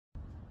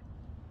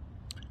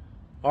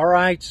All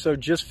right, so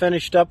just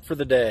finished up for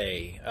the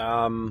day.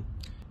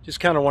 Just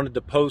kind of wanted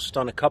to post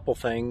on a couple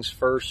things.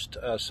 First,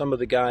 some of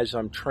the guys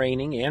I'm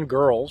training and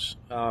girls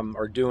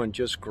are doing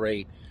just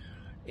great.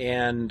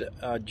 And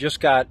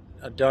just got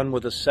done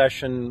with a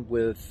session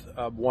with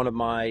one of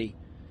my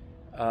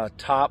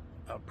top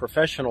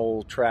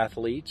professional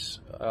triathletes,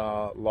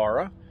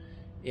 Laura.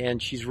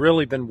 And she's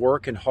really been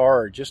working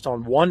hard just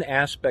on one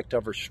aspect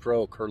of her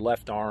stroke, her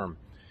left arm.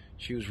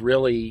 She was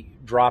really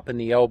dropping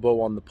the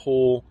elbow on the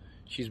pull.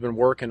 She's been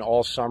working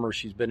all summer.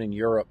 She's been in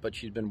Europe, but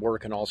she's been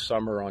working all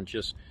summer on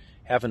just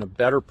having a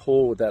better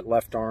pull with that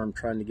left arm,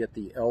 trying to get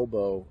the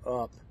elbow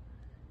up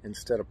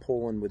instead of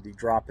pulling with the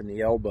dropping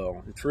the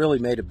elbow. It's really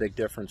made a big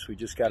difference. We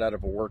just got out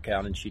of a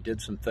workout and she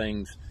did some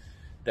things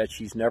that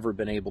she's never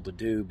been able to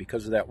do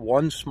because of that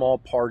one small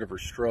part of her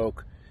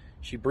stroke.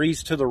 She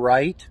breathes to the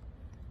right,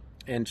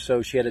 and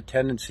so she had a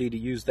tendency to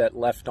use that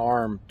left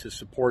arm to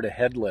support a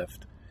head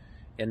lift.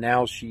 And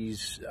now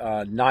she's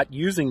not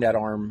using that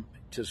arm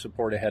to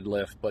support a head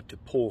lift, but to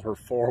pull her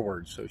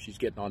forward. So she's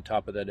getting on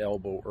top of that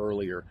elbow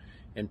earlier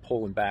and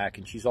pulling back.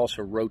 And she's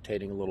also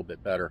rotating a little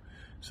bit better.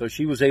 So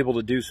she was able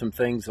to do some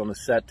things on the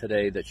set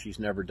today that she's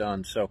never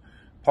done. So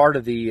part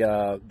of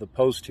the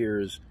post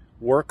here is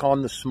work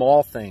on the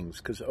small things,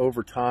 because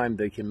over time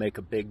they can make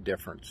a big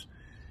difference.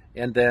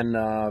 And then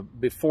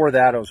before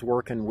that, I was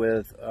working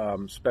with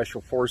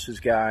Special Forces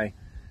guy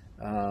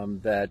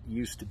that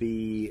used to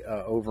be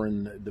over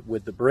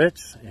with the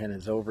Brits and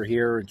is over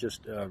here,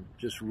 just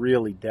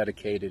really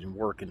dedicated and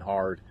working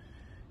hard.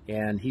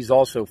 And he's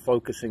also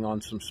focusing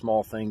on some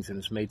small things and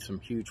has made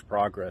some huge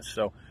progress.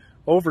 So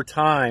over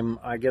time,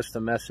 I guess the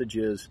message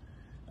is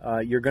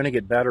you're going to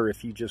get better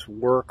if you just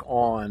work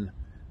on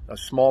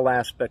small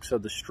aspects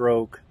of the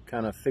stroke,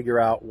 kind of figure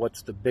out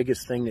what's the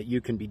biggest thing that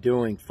you can be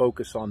doing,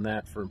 focus on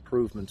that for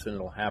improvements, and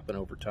it'll happen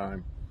over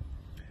time.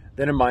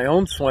 Then in my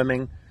own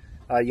swimming,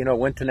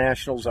 went to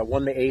nationals. I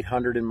won the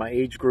 800 in my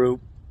age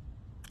group.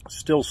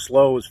 Still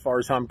slow as far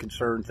as I'm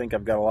concerned. Think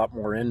I've got a lot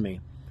more in me.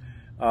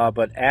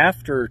 But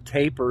after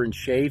taper and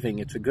shaving,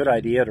 it's a good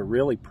idea to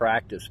really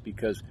practice,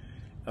 because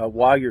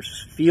while you're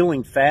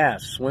feeling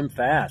fast, swim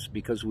fast,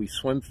 because we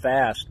swim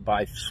fast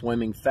by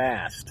swimming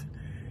fast.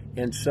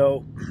 And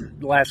so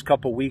the last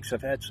couple weeks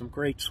I've had some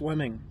great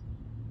swimming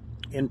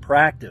in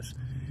practice.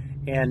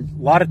 And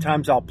a lot of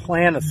times I'll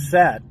plan a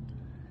set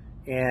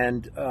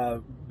and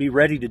be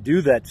ready to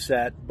do that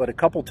set. But a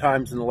couple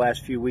times in the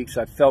last few weeks,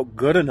 I've felt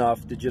good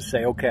enough to just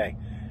say, okay,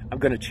 I'm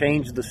going to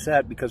change the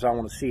set because I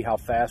want to see how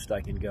fast I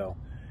can go.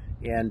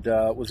 And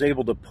was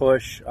able to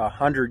push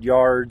 100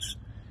 yards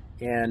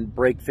and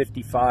break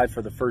 55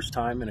 for the first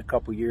time in a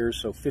couple years.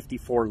 So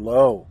 54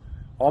 low,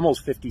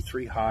 almost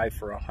 53 high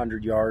for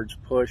 100 yards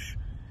push.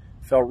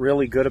 Felt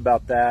really good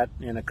about that.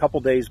 And a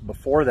couple days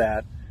before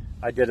that,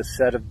 I did a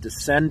set of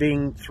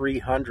descending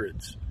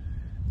 300s.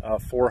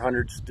 4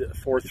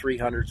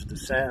 300s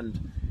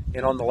descend.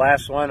 And on the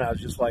last one, I was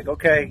just like,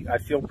 okay, I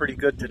feel pretty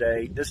good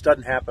today. This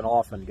doesn't happen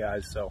often,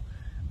 guys. So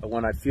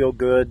when I feel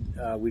good,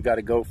 we got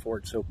to go for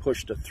it. So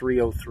pushed a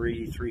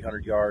 303,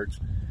 300 yards,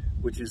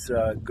 which is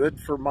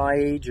good for my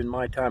age and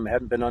my time. I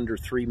haven't been under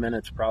 3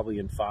 minutes probably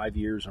in 5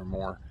 years or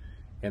more,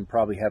 and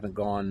probably haven't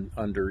gone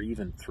under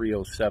even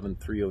 307,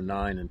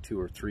 309 in 2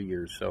 or 3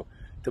 years. So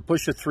to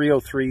push a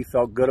 303,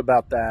 felt good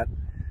about that,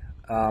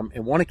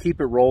 and want to keep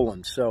it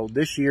rolling. So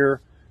this year,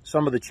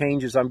 some of the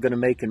changes I'm going to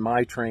make in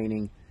my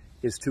training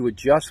is to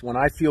adjust when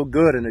I feel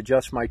good and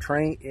adjust my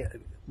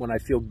when I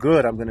feel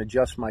good, I'm going to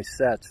adjust my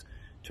sets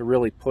to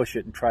really push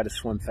it and try to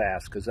swim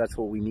fast, because that's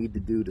what we need to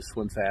do to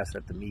swim fast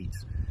at the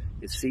meets,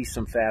 is see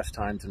some fast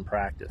times in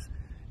practice.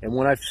 And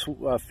when I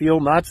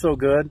feel not so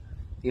good,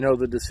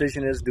 the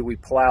decision is, do we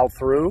plow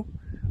through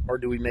or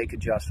do we make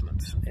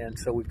adjustments? And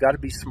so we've got to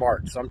be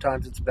smart.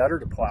 Sometimes it's better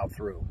to plow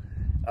through,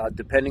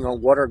 depending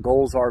on what our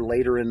goals are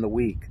later in the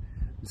week.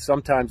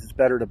 Sometimes it's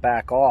better to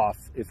back off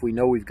if we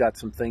know we've got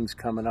some things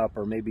coming up,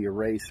 or maybe a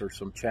race or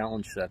some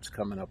challenge sets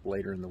coming up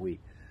later in the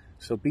week.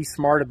 So be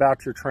smart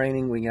about your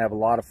training. We can have a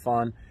lot of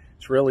fun.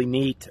 It's really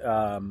neat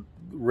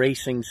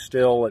racing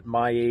still at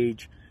my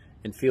age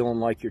and feeling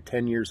like you're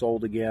 10 years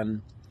old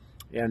again.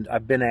 And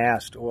I've been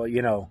asked, well,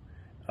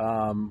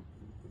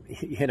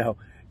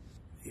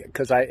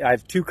 because I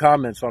have two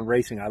comments on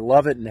racing. I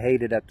love it and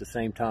hate it at the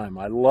same time.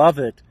 I love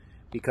it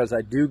because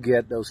I do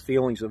get those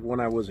feelings of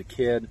when I was a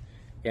kid,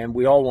 and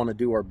we all want to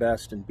do our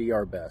best and be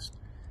our best.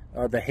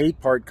 The hate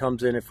part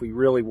comes in if we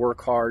really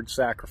work hard,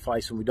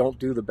 sacrifice, and we don't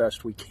do the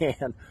best we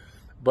can.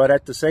 But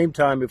at the same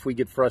time, if we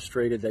get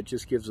frustrated, that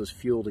just gives us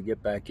fuel to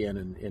get back in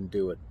and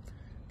do it.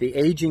 The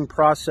aging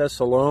process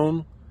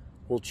alone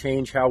will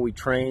change how we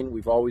train.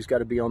 We've always got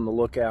to be on the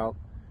lookout,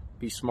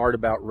 be smart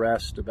about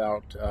rest,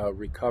 about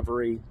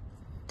recovery.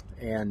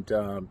 And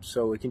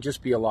so it can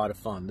just be a lot of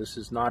fun. This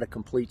is not a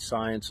complete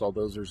science,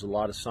 although there's a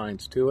lot of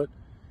science to it.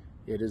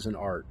 It is an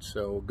art.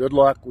 So good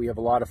luck. We have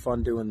a lot of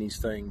fun doing these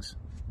things,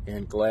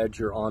 and glad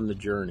you're on the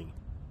journey.